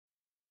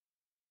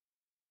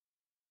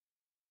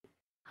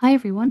Hi,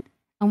 everyone,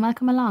 and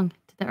welcome along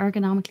to the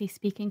Ergonomically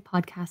Speaking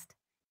podcast,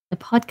 the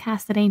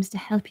podcast that aims to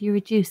help you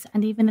reduce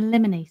and even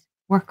eliminate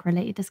work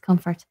related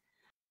discomfort.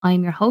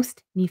 I'm your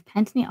host, Neve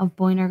Pentney of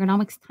Boyne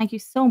Ergonomics. Thank you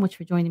so much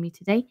for joining me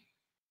today.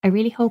 I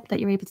really hope that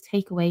you're able to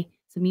take away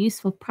some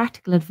useful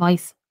practical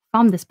advice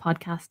from this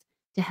podcast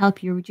to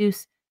help you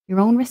reduce your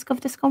own risk of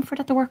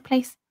discomfort at the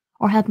workplace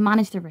or help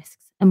manage the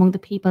risks among the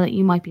people that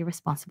you might be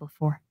responsible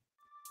for.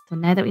 So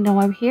now that we know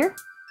why we're here,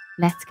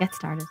 let's get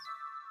started.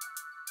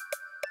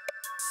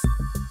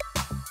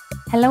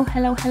 Hello,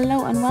 hello,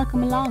 hello, and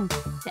welcome along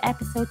to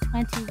episode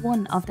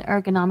 21 of the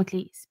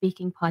Ergonomically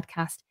Speaking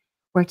podcast,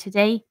 where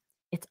today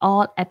it's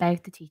all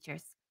about the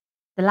teachers.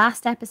 The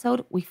last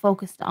episode, we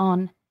focused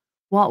on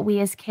what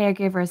we as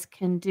caregivers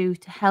can do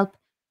to help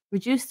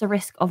reduce the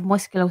risk of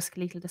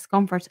musculoskeletal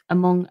discomfort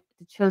among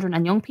the children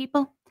and young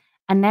people.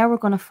 And now we're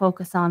going to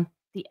focus on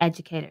the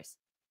educators.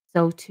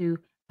 So, to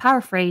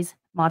paraphrase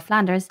Maud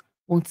Flanders,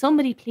 won't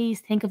somebody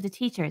please think of the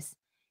teachers?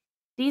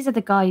 These are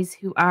the guys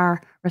who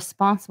are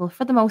responsible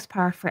for the most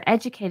part for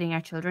educating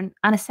our children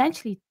and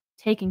essentially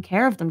taking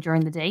care of them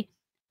during the day.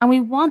 And we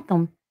want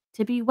them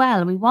to be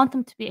well. We want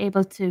them to be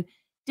able to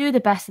do the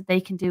best that they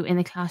can do in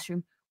the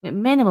classroom with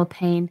minimal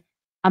pain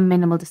and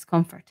minimal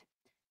discomfort.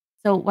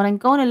 So, what I'm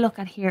going to look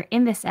at here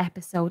in this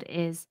episode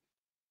is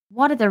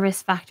what are the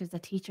risk factors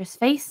that teachers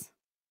face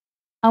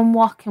and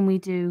what can we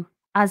do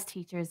as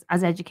teachers,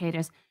 as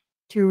educators,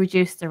 to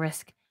reduce the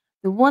risk.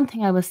 The one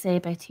thing I will say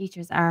about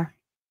teachers are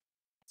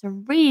it's a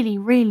really,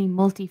 really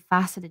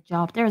multifaceted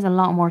job. There is a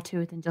lot more to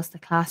it than just the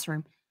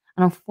classroom.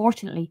 And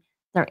unfortunately,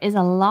 there is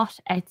a lot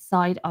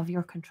outside of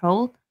your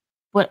control,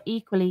 but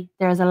equally,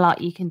 there is a lot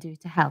you can do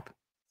to help.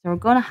 So we're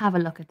going to have a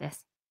look at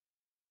this.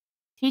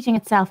 Teaching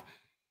itself,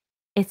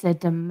 it's a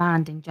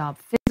demanding job,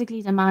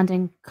 physically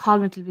demanding,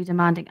 cognitively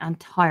demanding, and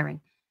tiring.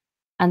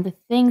 And the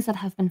things that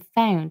have been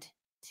found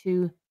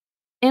to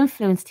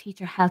influence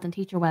teacher health and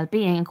teacher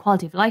well-being and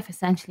quality of life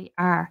essentially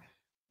are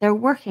their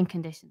working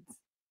conditions,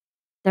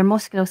 their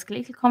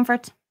musculoskeletal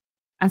comfort,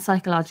 and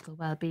psychological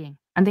well-being.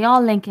 And they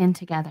all link in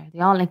together.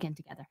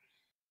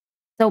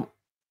 So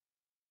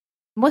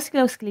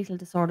musculoskeletal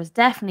disorders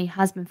definitely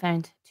has been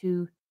found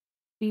to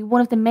be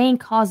one of the main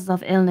causes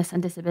of illness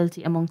and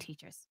disability among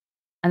teachers.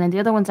 And then the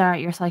other ones are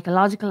your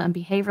psychological and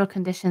behavioral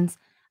conditions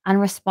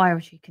and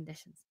respiratory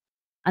conditions.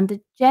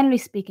 And generally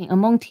speaking,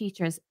 among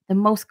teachers, the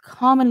most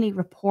commonly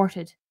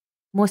reported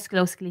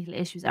musculoskeletal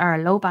issues are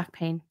low back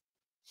pain,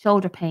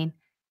 shoulder pain,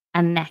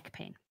 and neck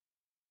pain.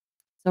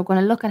 So we're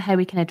going to look at how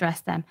we can address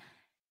them.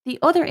 The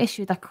other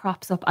issue that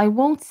crops up, I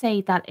won't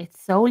say that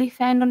it's solely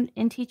found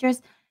in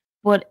teachers,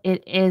 but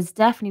it is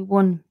definitely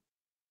one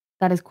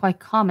that is quite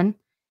common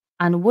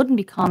and wouldn't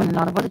be common in a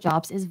lot of other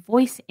jobs, is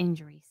voice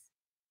injuries.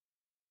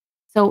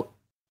 So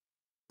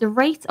the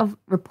rates of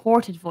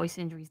reported voice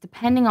injuries,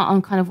 depending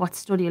on kind of what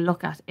study you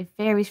look at, it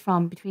varies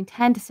from between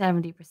 10 to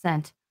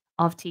 70%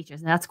 of teachers.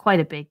 And that's quite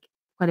a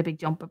big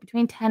jump, but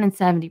between 10 and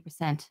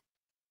 70%,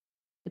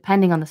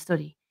 depending on the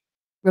study,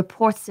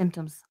 report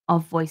symptoms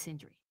of voice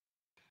injury.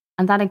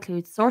 And that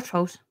includes sore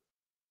throat,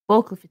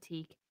 vocal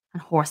fatigue,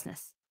 and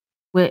hoarseness,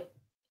 with,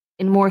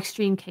 in more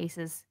extreme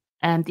cases,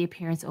 the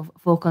appearance of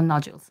vocal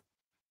nodules.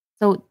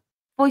 So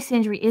voice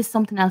injury is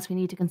something else we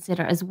need to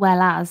consider, as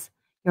well as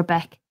your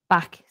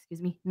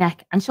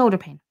neck, and shoulder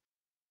pain.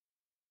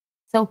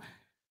 So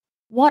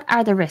what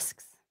are the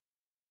risks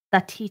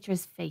that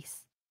teachers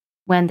face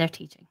when they're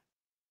teaching?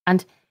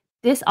 And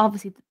this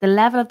obviously, the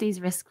level of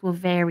these risks will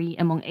vary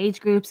among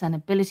age groups and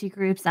ability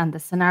groups and the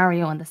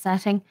scenario and the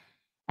setting,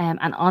 and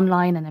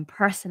online and in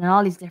person and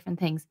all these different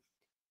things.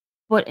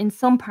 But in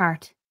some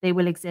part, they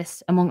will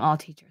exist among all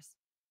teachers.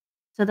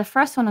 So the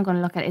first one I'm going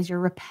to look at is your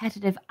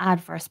repetitive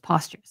adverse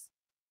postures.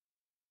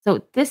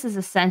 So this is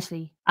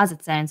essentially, as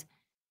it sounds,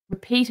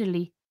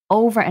 repeatedly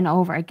over and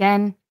over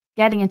again,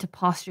 getting into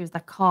postures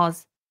that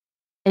cause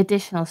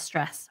additional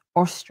stress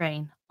or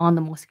strain on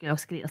the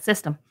musculoskeletal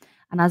system.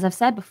 And as I've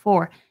said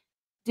before,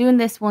 doing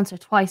this once or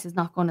twice is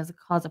not going to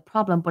cause a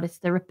problem, but it's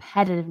the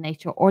repetitive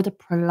nature or the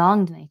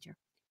prolonged nature,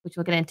 which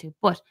we'll get into.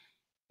 But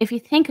if you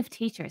think of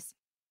teachers,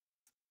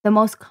 the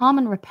most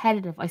common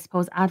repetitive, I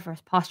suppose,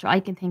 adverse posture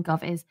I can think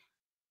of is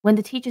when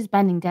the teacher's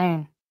bending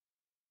down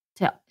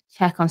to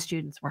check on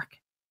students' work,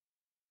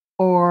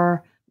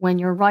 or when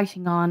you're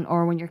writing on,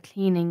 or when you're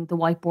cleaning the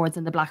whiteboards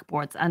and the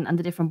blackboards and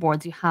the different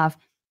boards you have.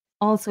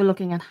 Also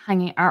looking at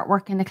hanging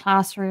artwork in the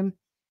classroom,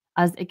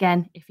 as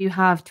again, if you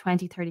have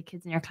 20, 30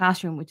 kids in your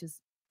classroom, which is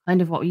kind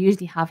of what we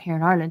usually have here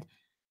in Ireland,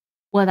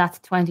 well, that's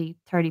 20,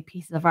 30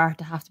 pieces of art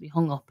that have to be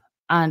hung up,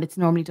 and it's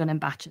normally done in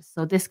batches.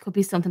 So this could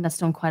be something that's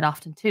done quite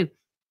often too.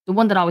 The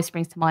one that always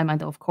springs to my mind,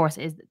 though, of course,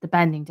 is the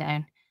bending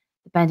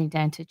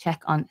down to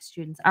check on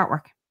students'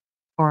 artwork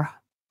or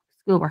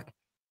schoolwork.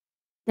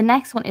 The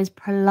next one is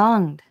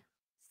prolonged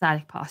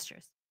static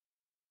postures.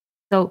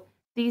 So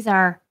these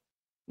are,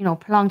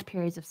 prolonged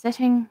periods of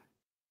sitting,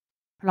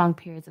 prolonged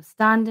periods of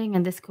standing,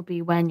 and this could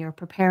be when you're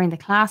preparing the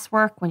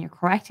classwork, when you're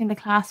correcting the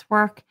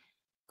classwork,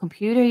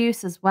 computer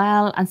use as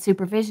well, and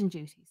supervision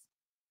duties.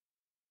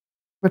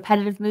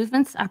 Repetitive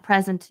movements are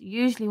present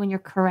usually when you're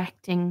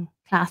correcting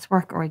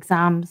classwork or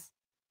exams,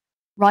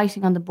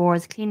 writing on the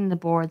boards, cleaning the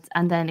boards,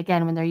 and then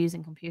again when they're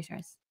using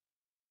computers.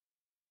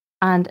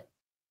 And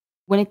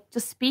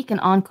just speaking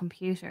on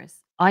computers,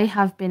 I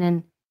have been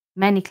in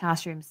many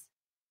classrooms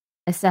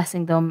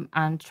assessing them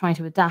and trying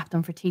to adapt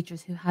them for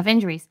teachers who have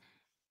injuries.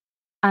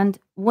 And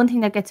one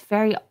thing that gets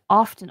very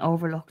often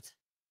overlooked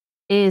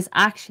is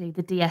actually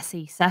the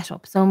DSE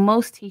setup. So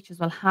most teachers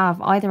will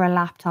have either a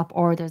laptop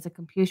or there's a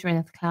computer in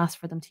the class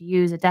for them to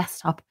use, a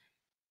desktop.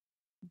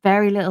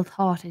 Very little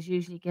thought is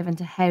usually given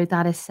to how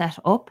that is set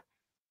up.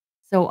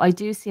 So I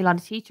do see a lot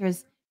of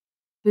teachers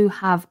who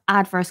have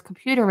adverse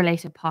computer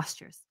related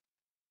postures.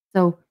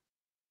 So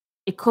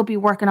it could be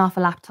working off a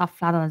laptop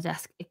flat on a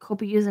desk. It could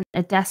be using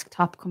a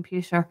desktop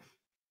computer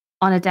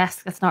on a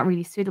desk that's not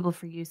really suitable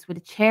for use, with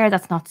a chair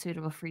that's not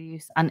suitable for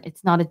use, and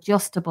it's not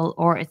adjustable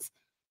or it's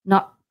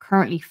not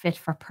currently fit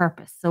for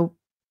purpose. So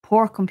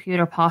poor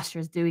computer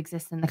postures do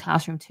exist in the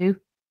classroom too.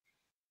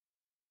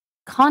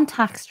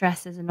 Contact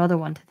stress is another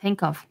one to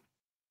think of.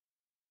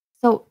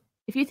 So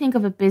if you think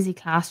of a busy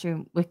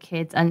classroom with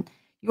kids and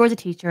you're the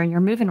teacher and you're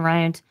moving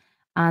around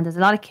and there's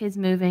a lot of kids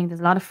moving, there's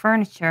a lot of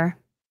furniture,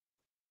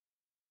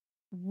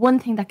 one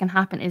thing that can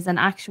happen is an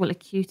actual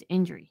acute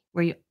injury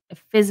where you a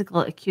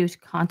physical acute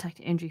contact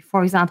injury.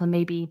 For example,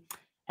 maybe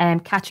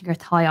catching your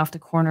thigh off the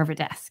corner of a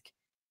desk.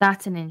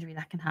 That's an injury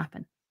that can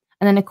happen.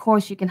 And then of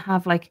course you can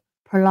have like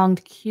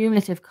prolonged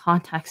cumulative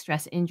contact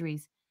stress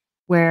injuries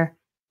where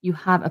you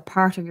have a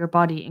part of your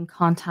body in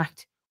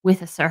contact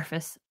with a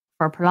surface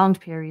for a prolonged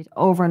period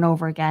over and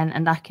over again,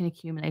 and that can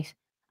accumulate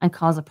and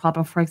cause a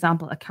problem. For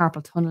example, a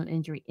carpal tunnel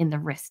injury in the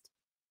wrist.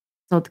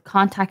 So the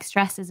contact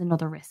stress is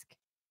another risk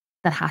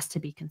that has to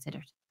be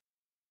considered.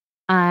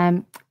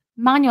 Um,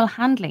 Manual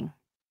handling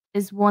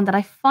is one that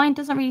I find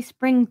doesn't really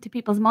spring to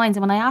people's minds.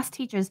 And when I ask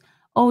teachers,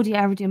 "Oh, do you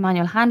ever do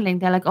manual handling?"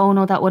 They're like, "Oh,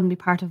 no, that wouldn't be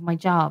part of my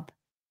job."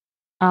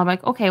 And I'm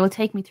like, "Okay, well,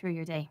 take me through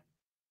your day."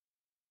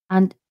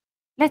 And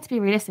let's be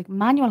realistic,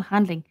 manual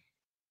handling,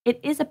 it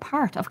is a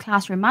part of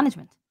classroom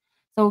management.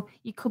 So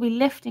you could be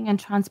lifting and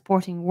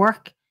transporting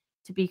work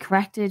to be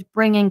corrected,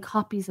 bringing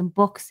copies and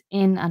books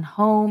in and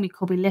home. You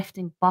could be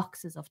lifting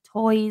boxes of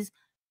toys,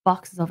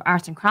 boxes of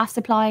arts and craft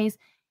supplies.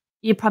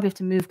 You probably have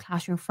to move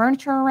classroom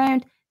furniture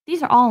around.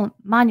 These are all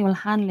manual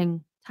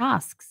handling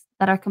tasks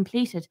that are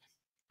completed,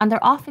 and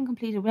they're often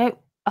completed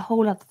without a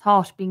whole lot of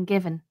thought being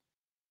given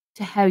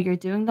to how you're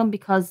doing them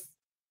because,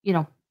 you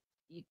know,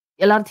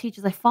 a lot of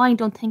teachers I find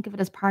don't think of it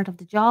as part of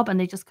the job and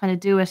they just kind of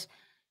do it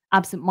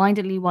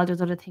absent-mindedly while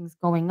there's other things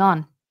going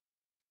on.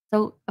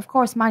 So, of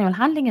course, manual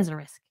handling is a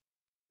risk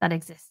that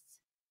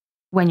exists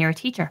when you're a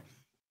teacher.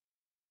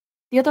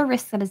 The other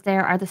risks that is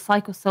there are the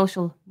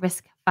psychosocial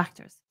risk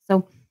factors.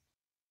 So,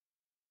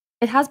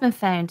 it has been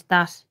found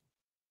that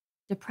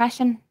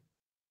depression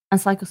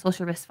and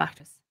psychosocial risk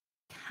factors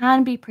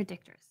can be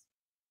predictors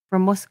for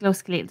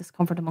musculoskeletal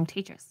discomfort among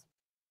teachers.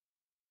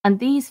 And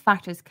these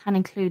factors can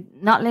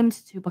include, not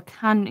limited to, but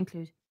can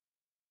include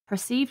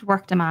perceived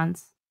work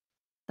demands,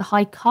 the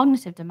high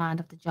cognitive demand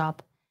of the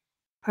job,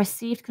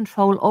 perceived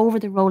control over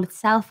the role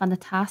itself and the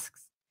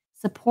tasks,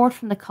 support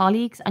from the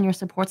colleagues and your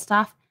support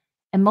staff,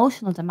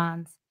 emotional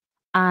demands,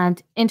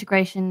 and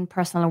integration,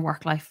 personal and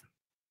work life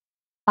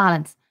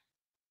balance.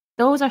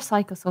 Those are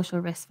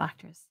psychosocial risk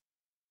factors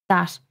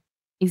that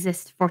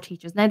exist for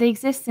teachers. Now, they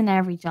exist in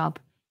every job.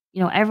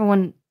 You know,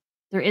 everyone,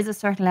 there is a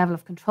certain level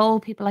of control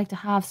people like to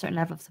have, certain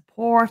level of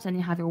support, and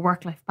you have your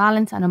work life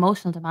balance and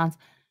emotional demands.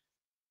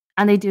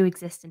 And they do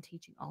exist in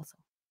teaching also.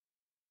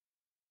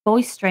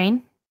 Voice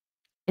strain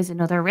is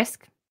another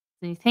risk.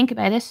 When you think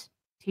about it,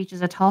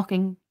 teachers are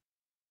talking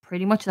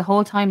pretty much the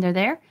whole time they're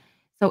there.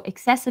 So,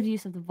 excessive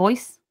use of the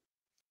voice,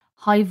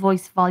 high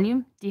voice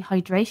volume,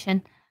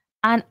 dehydration,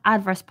 and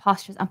adverse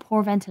postures and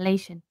poor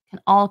ventilation can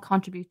all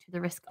contribute to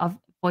the risk of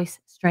voice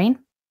strain.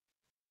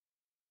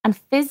 And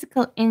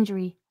physical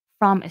injury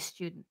from a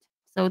student.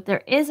 So,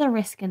 there is a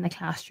risk in the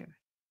classroom,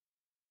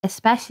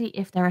 especially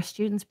if there are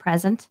students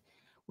present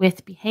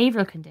with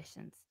behavioral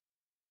conditions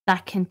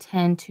that can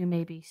tend to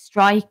maybe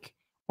strike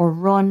or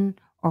run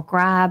or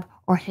grab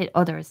or hit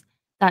others,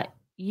 that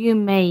you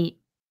may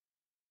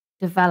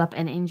develop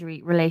an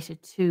injury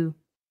related to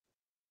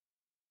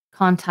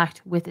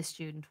contact with a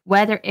student,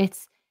 whether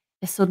it's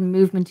a sudden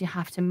movement you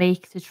have to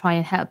make to try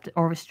and help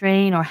or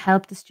restrain or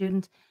help the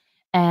student,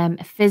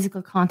 a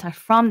physical contact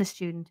from the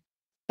student,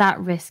 that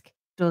risk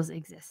does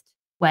exist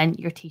when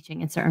you're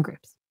teaching in certain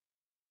groups.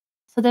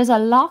 So there's a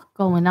lot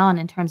going on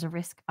in terms of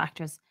risk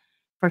factors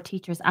for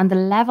teachers, and the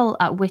level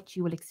at which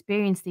you will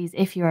experience these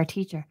if you're a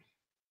teacher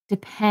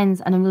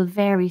depends and it will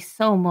vary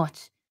so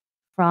much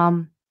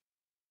from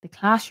the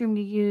classroom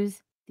you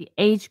use, the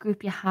age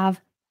group you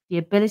have, the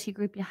ability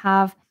group you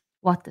have,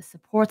 what the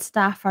support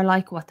staff are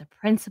like, what the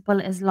principal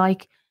is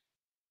like,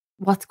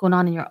 what's going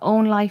on in your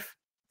own life.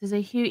 There's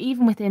a huge,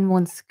 even within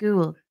one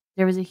school,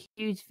 there is a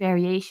huge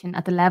variation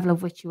at the level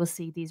of which you will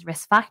see these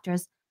risk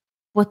factors,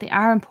 but they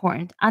are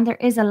important and there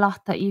is a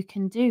lot that you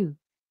can do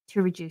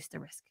to reduce the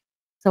risk.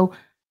 So,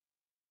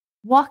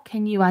 what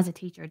can you as a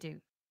teacher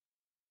do?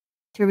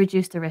 to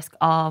reduce the risk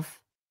of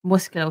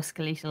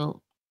musculoskeletal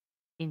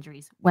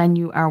injuries when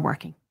you are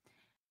working?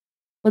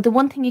 Well, the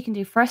one thing you can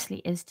do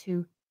firstly is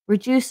to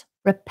reduce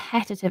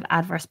repetitive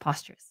adverse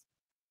postures.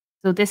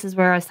 So, this is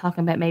where I was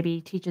talking about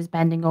maybe teachers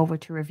bending over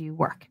to review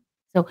work.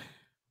 So,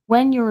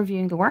 when you're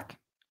reviewing the work,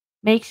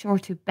 make sure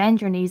to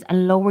bend your knees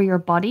and lower your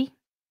body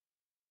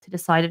to the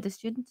side of the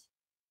student.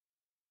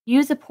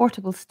 Use a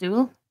portable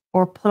stool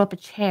or pull up a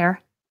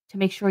chair to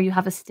make sure you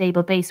have a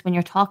stable base when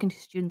you're talking to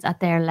students at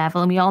their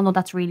level. And we all know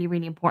that's really,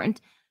 really important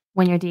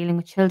when you're dealing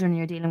with children and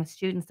you're dealing with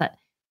students that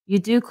you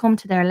do come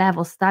to their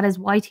levels. That is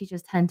why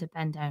teachers tend to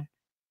bend down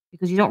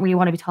because you don't really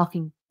want to be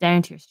talking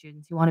down to your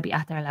students. You want to be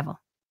at their level.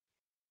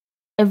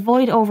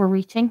 Avoid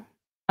overreaching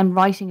and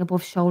writing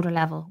above shoulder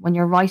level when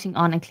you're writing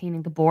on and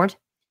cleaning the board.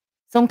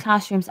 Some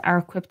classrooms are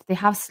equipped, they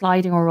have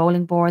sliding or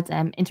rolling boards,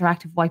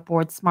 interactive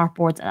whiteboards, smart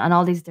boards, and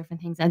all these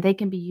different things, and they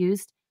can be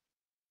used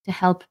to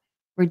help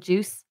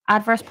reduce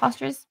adverse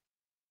postures.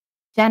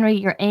 Generally,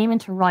 you're aiming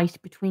to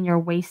write between your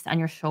waist and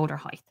your shoulder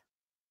height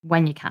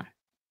when you can.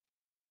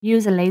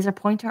 Use a laser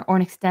pointer or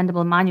an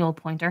extendable manual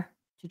pointer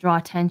to draw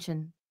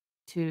attention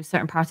to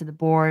certain parts of the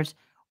board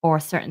or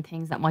certain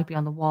things that might be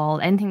on the wall,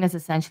 anything that's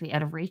essentially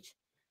out of reach.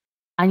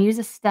 And use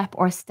a step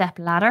or step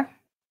ladder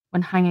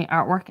when hanging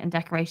artwork and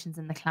decorations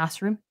in the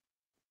classroom.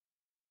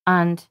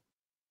 And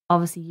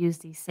obviously use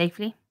these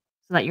safely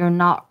so that you're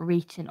not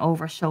reaching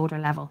over shoulder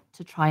level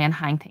to try and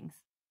hang things.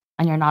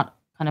 And you're not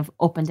kind of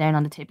up and down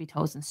on the tippy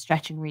toes and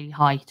stretching really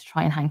high to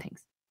try and hang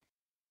things.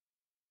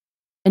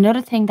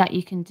 Another thing that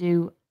you can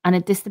do,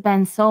 and this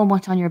depends so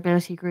much on your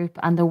ability group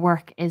and the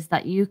work, is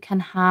that you can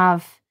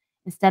have,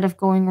 instead of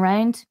going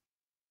around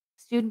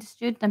student to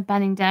student and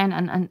bending down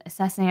and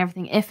assessing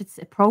everything, if it's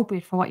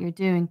appropriate for what you're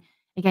doing,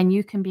 again,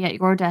 you can be at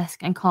your desk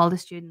and call the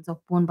students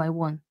up one by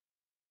one.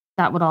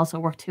 That would also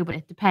work too, but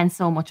it depends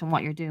so much on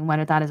what you're doing,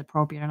 whether that is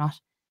appropriate or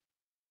not.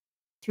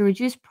 To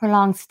reduce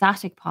prolonged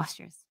static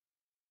postures,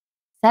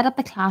 set up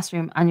the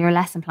classroom and your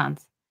lesson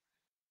plans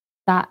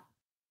that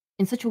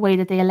in such a way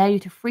that they allow you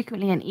to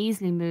frequently and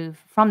easily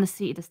move from the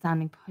seated to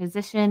standing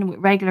position with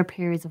regular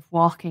periods of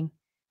walking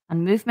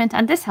and movement.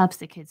 And this helps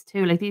the kids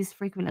too. Like these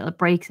frequent little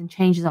breaks and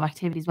changes of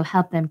activities will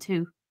help them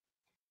too.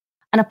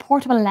 And a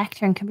portable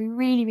lectern can be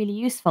really, really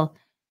useful.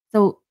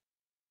 So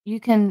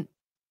you can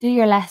do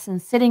your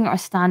lessons sitting or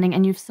standing,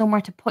 and you've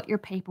somewhere to put your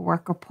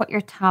paperwork or put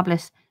your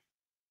tablet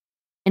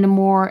in a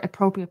more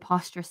appropriate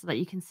posture so that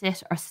you can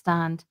sit or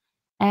stand.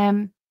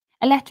 Um,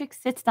 Electric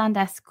sit stand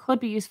desks could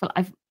be useful.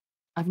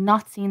 I've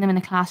not seen them in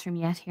a classroom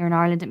yet here in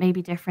Ireland. It may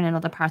be different in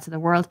other parts of the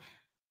world,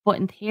 but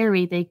in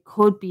theory, they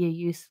could be a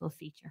useful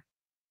feature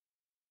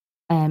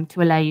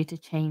to allow you to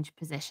change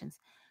positions.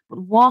 But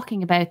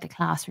walking about the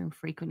classroom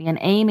frequently and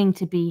aiming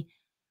to be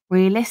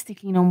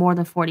realistically no more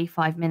than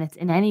 45 minutes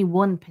in any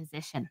one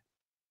position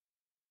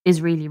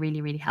is really,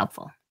 really, really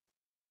helpful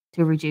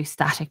to reduce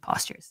static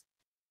postures.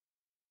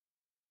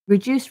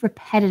 Reduce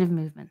repetitive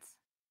movements.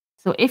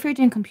 So if you're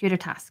doing computer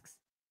tasks,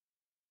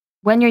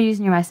 when you're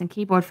using your mouse and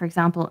keyboard, for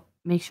example,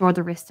 make sure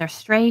the wrists are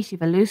straight, you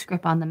have a loose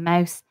grip on the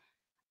mouse,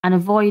 and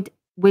avoid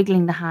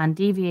wiggling the hand,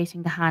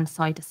 deviating the hand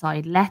side to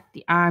side. Let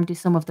the arm do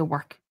some of the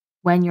work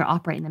when you're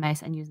operating the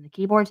mouse and using the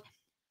keyboard.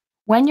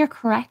 When you're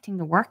correcting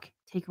the work,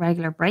 take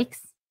regular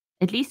breaks,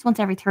 at least once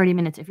every 30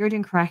 minutes. If you're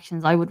doing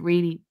corrections, I would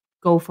really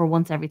go for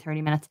once every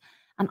 30 minutes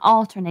and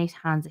alternate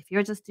hands. If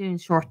you're just doing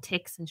short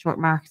ticks and short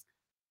marks,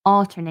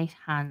 alternate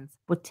hands,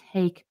 but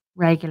take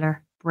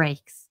regular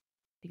breaks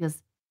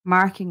because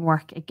marking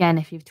work, again,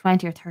 if you have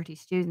 20 or 30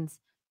 students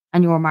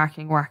and you're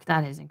marking work,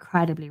 that is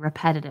incredibly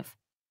repetitive.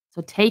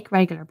 So take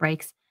regular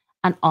breaks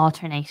and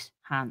alternate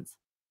hands.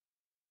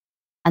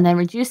 And then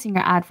reducing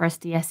your adverse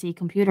DSE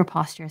computer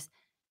postures.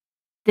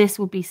 This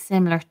would be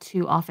similar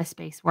to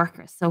office-based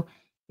workers. So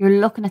you're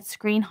looking at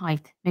screen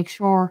height. Make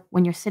sure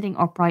when you're sitting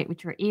upright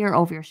with your ear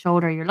over your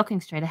shoulder, you're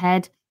looking straight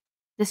ahead.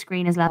 The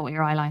screen is level with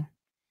your eye line.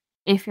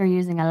 If you're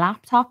using a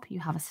laptop, you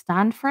have a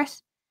stand for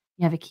it.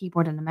 You have a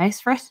keyboard and a mouse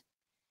for it.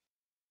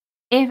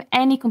 If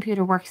any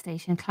computer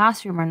workstation,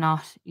 classroom or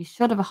not, you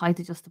should have a height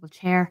adjustable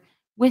chair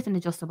with an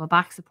adjustable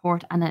back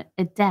support and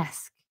a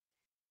desk,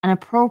 an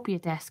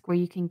appropriate desk where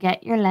you can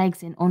get your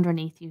legs in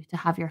underneath you to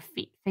have your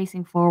feet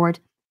facing forward,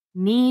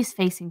 knees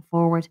facing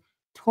forward,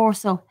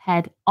 torso,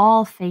 head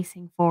all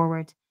facing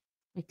forward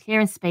with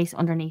clearance space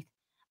underneath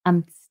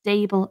and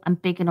stable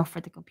and big enough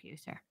for the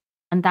computer.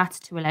 And that's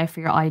to allow for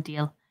your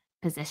ideal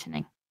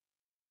positioning.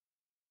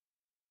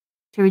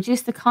 To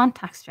reduce the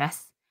contact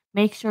stress,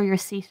 make sure you're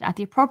seated at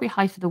the appropriate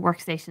height for the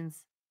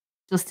workstations,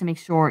 just to make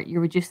sure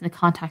you're reducing the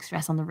contact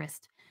stress on the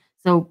wrist.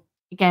 So,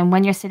 again,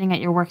 when you're sitting at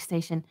your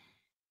workstation,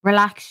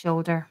 relax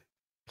shoulder,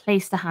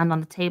 place the hand on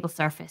the table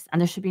surface, and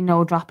there should be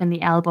no drop in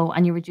the elbow,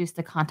 and you reduce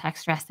the contact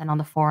stress then on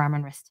the forearm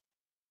and wrist.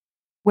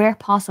 Where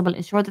possible,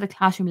 ensure that the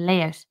classroom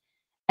layout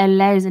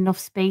allows enough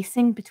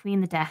spacing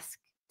between the desk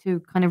to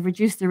kind of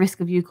reduce the risk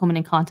of you coming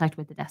in contact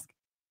with the desk.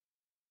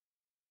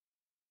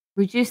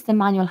 Reduce the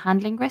manual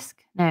handling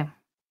risk. Now,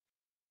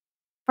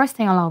 first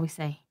thing I'll always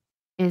say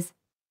is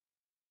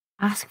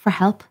ask for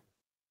help.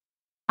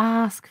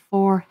 Ask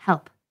for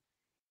help.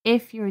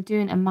 If you're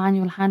doing a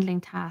manual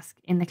handling task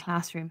in the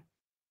classroom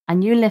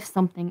and you lift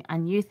something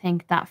and you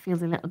think that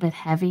feels a little bit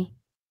heavy,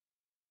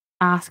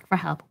 ask for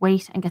help.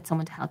 Wait and get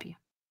someone to help you.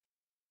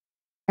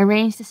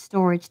 Arrange the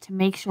storage to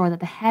make sure that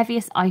the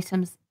heaviest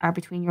items are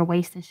between your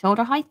waist and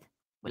shoulder height,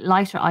 with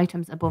lighter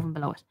items above and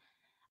below it.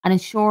 And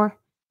ensure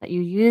that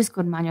you use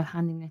good manual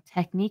handling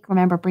technique.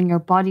 Remember, bring your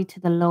body to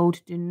the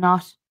load. Do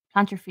not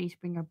plant your feet,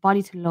 bring your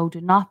body to the load.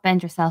 Do not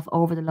bend yourself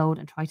over the load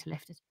and try to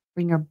lift it.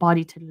 Bring your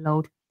body to the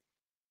load,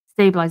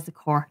 stabilize the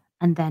core,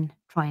 and then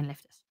try and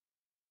lift it.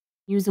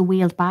 Use a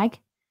wheeled bag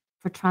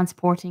for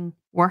transporting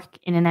work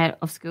in and out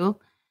of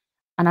school.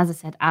 And as I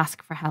said,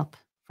 ask for help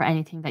for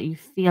anything that you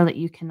feel that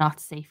you cannot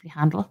safely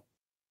handle.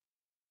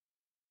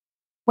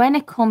 When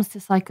it comes to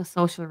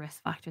psychosocial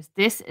risk factors,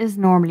 this is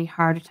normally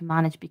harder to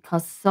manage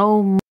because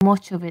so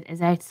much of it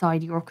is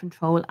outside your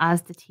control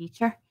as the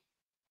teacher.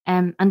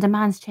 And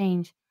demands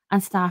change,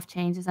 and staff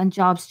changes, and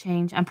jobs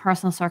change, and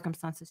personal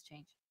circumstances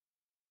change.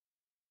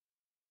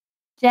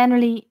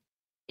 Generally,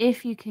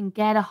 if you can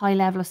get a high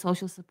level of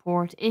social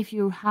support, if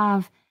you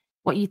have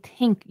what you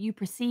think you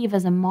perceive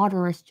as a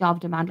moderate job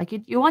demand, like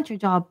you want your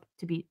job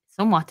to be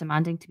somewhat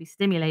demanding, to be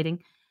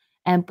stimulating,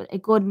 but a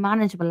good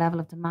manageable level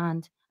of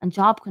demand and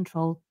job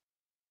control,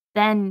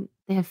 then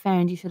they have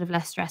found you should have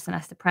less stress and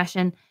less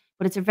depression.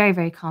 But it's a very,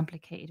 very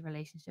complicated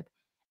relationship.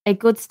 A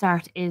good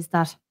start is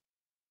that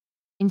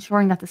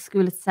ensuring that the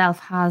school itself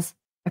has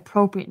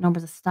appropriate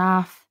numbers of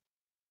staff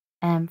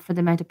for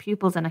the amount of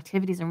pupils and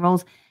activities and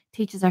roles.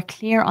 Teachers are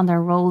clear on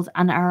their roles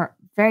and are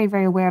very,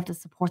 very aware of the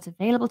supports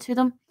available to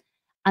them,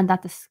 and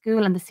that the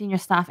school and the senior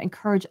staff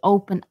encourage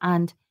open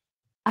and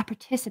a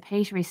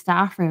participatory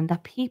staff room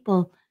that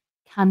people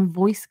can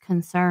voice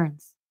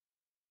concerns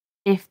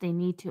if they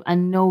need to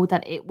and know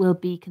that it will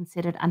be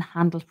considered and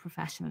handled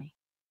professionally.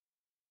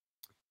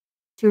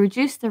 To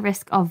reduce the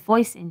risk of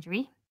voice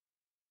injury,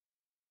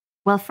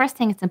 well, first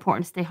thing, it's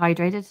important to stay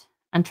hydrated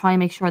and try and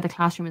make sure the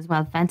classroom is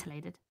well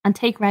ventilated and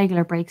take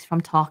regular breaks from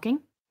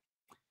talking.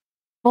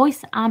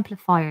 Voice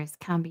amplifiers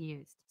can be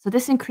used. So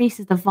this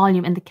increases the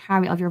volume and the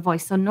carry of your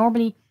voice. So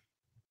normally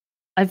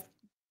I've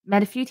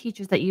met a few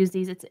teachers that use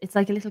these. It's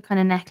like a little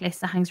kind of necklace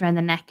that hangs around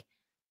the neck,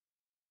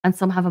 and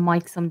some have a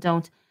mic, some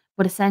don't.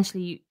 But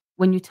essentially,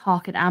 when you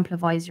talk, it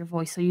amplifies your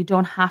voice. So you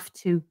don't have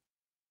to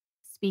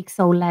speak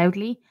so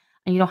loudly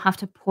and you don't have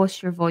to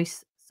push your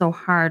voice so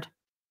hard.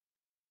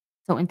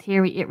 So in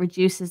theory, it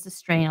reduces the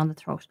strain on the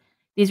throat.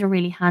 These are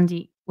really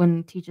handy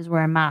when teachers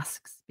wear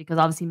masks because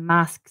obviously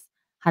masks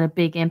had a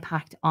big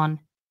impact on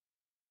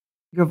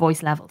your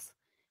voice levels.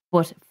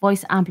 But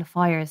voice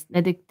amplifiers,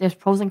 there's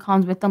pros and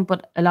cons with them,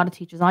 but a lot of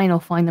teachers I know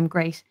find them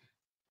great.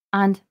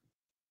 And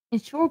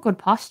ensure good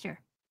posture.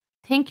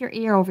 Think your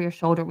ear over your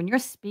shoulder. When you're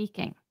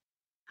speaking,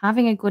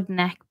 having a good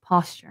neck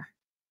posture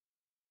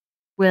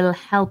will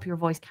help your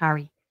voice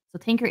carry. So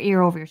think your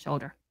ear over your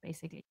shoulder,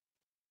 basically.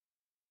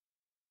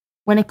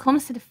 When it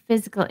comes to the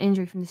physical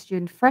injury from the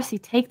student, firstly,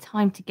 take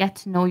time to get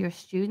to know your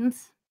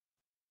students,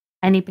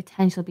 any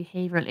potential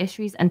behavioral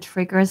issues and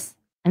triggers,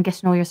 and get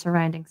to know your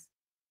surroundings.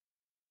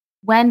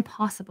 When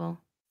possible,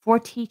 for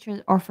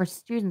teachers or for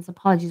students,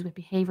 apologies, with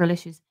behavioral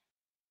issues,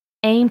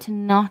 aim to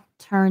not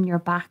turn your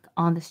back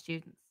on the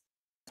students,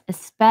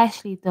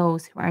 especially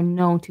those who are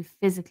known to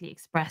physically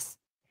express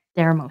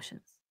their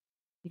emotions.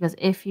 Because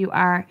if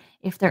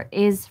there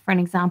is, for an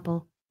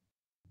example,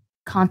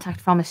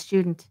 contact from a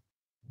student,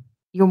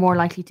 you're more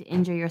likely to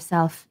injure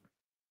yourself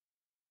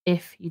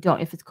if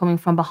it's coming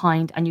from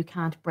behind and you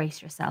can't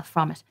brace yourself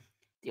from it.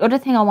 The other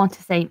thing I want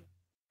to say,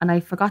 and I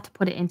forgot to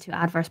put it into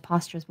adverse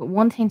postures, but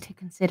one thing to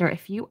consider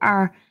if you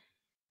are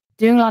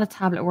doing a lot of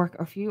tablet work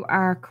or if you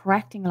are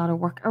correcting a lot of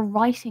work, a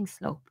writing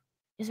slope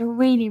is a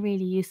really,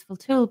 really useful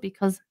tool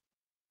because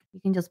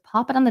you can just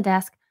pop it on the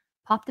desk,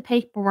 pop the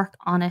paperwork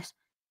on it,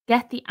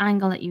 get the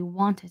angle that you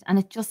want it. And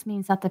it just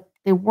means that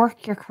the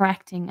work you're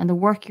correcting and the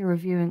work you're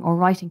reviewing or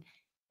writing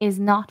is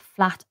not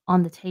flat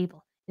on the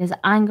table. It is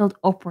angled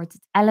upwards,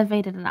 it's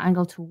elevated and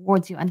angled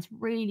towards you, and it's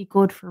really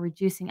good for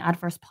reducing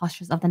adverse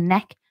postures of the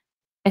neck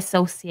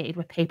associated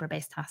with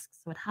paper-based tasks.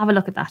 So have a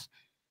look at that.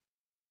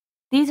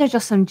 These are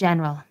just some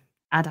general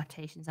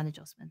adaptations and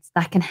adjustments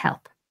that can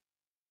help.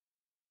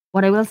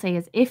 What I will say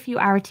is if you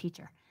are a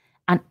teacher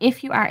and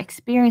if you are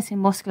experiencing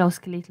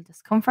musculoskeletal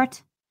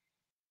discomfort,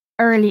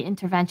 early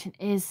intervention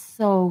is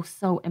so,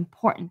 so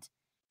important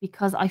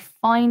because I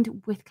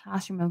find with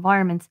classroom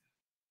environments,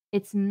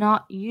 it's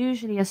not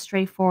usually as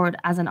straightforward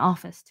as an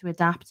office to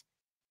adapt.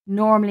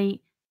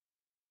 Normally,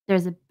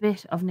 there's a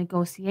bit of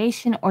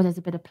negotiation or there's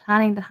a bit of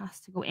planning that has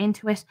to go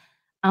into it.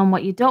 And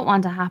what you don't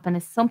want to happen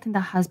is something that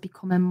has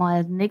become a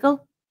mild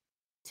niggle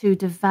to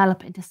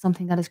develop into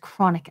something that is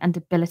chronic and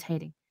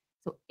debilitating.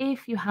 So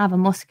if you have a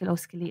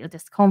musculoskeletal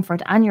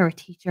discomfort and you're a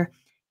teacher,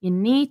 you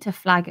need to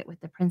flag it with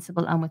the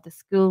principal and with the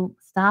school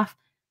staff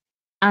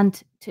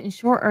and to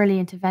ensure early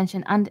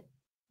intervention. And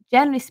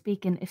generally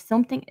speaking, if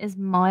something is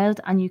mild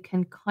and you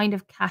can kind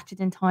of catch it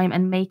in time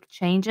and make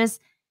changes,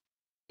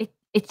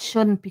 it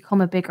shouldn't become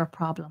a bigger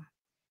problem.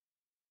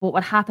 But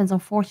what happens,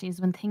 unfortunately,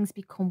 is when things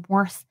become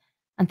worse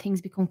and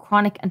things become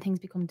chronic and things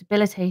become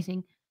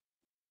debilitating,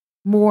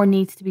 more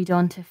needs to be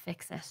done to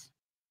fix it.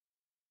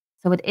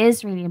 So it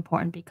is really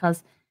important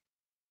because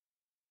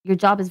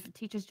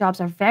teachers'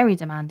 jobs are very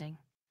demanding.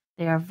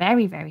 They are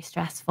very, very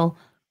stressful,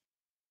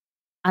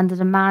 and the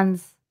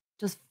demands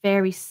just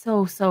vary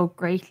so, so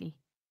greatly.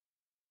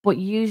 But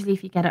usually,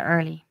 if you get it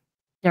early,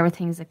 there are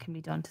things that can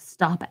be done to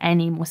stop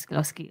any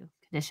musculoskeletal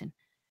condition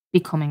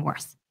becoming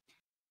worse.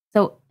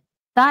 So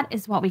that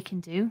is what we can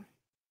do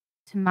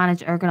to manage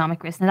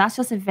ergonomic risk. Now, that's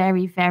just a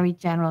very, very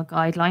general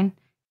guideline.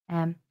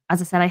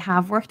 As I said, I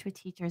have worked with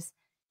teachers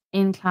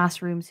in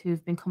classrooms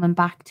who've been coming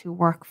back to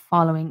work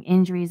following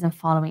injuries and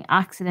following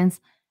accidents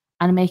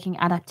and making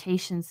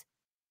adaptations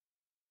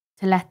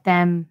to let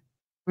them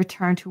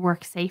return to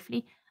work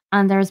safely.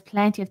 And there's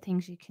plenty of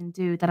things you can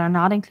do that are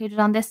not included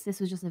on this. This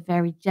was just a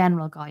very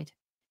general guide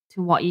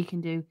to what you can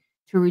do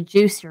to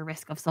reduce your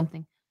risk of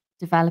something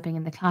developing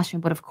in the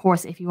classroom. But of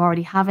course, if you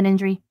already have an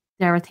injury,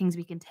 there are things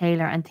we can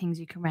tailor and things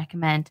you can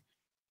recommend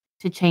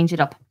to change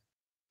it up.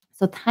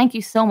 So thank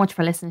you so much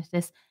for listening to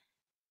this.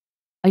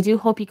 I do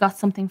hope you got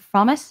something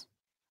from it.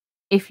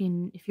 If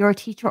you're a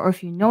teacher or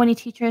if you know any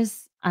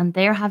teachers and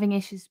they're having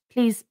issues,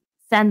 please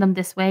send them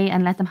this way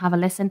and let them have a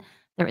listen.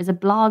 There is a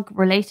blog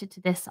related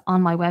to this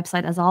on my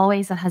website, as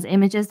always, that has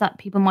images that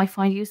people might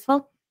find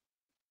useful.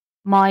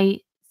 My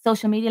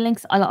social media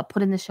links I'll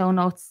put in the show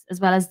notes, as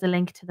well as the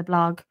link to the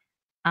blog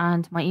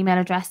and my email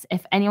address.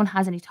 If anyone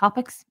has any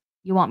topics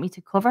you want me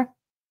to cover,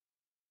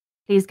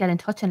 please get in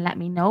touch and let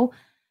me know.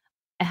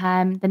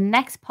 The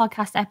next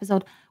podcast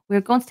episode,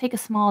 we're going to take a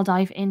small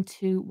dive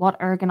into what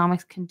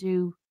ergonomics can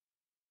do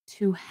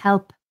to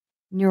help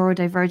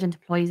neurodivergent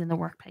employees in the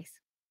workplace.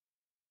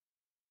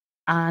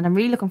 And I'm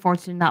really looking forward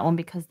to doing that one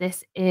because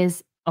this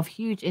is of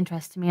huge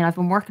interest to me and I've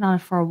been working on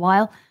it for a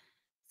while.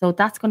 So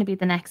that's going to be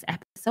the next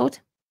episode.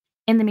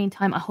 In the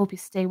meantime, I hope you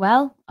stay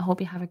well. I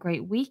hope you have a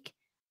great week.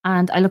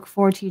 And I look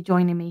forward to you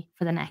joining me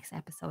for the next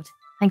episode.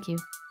 Thank you.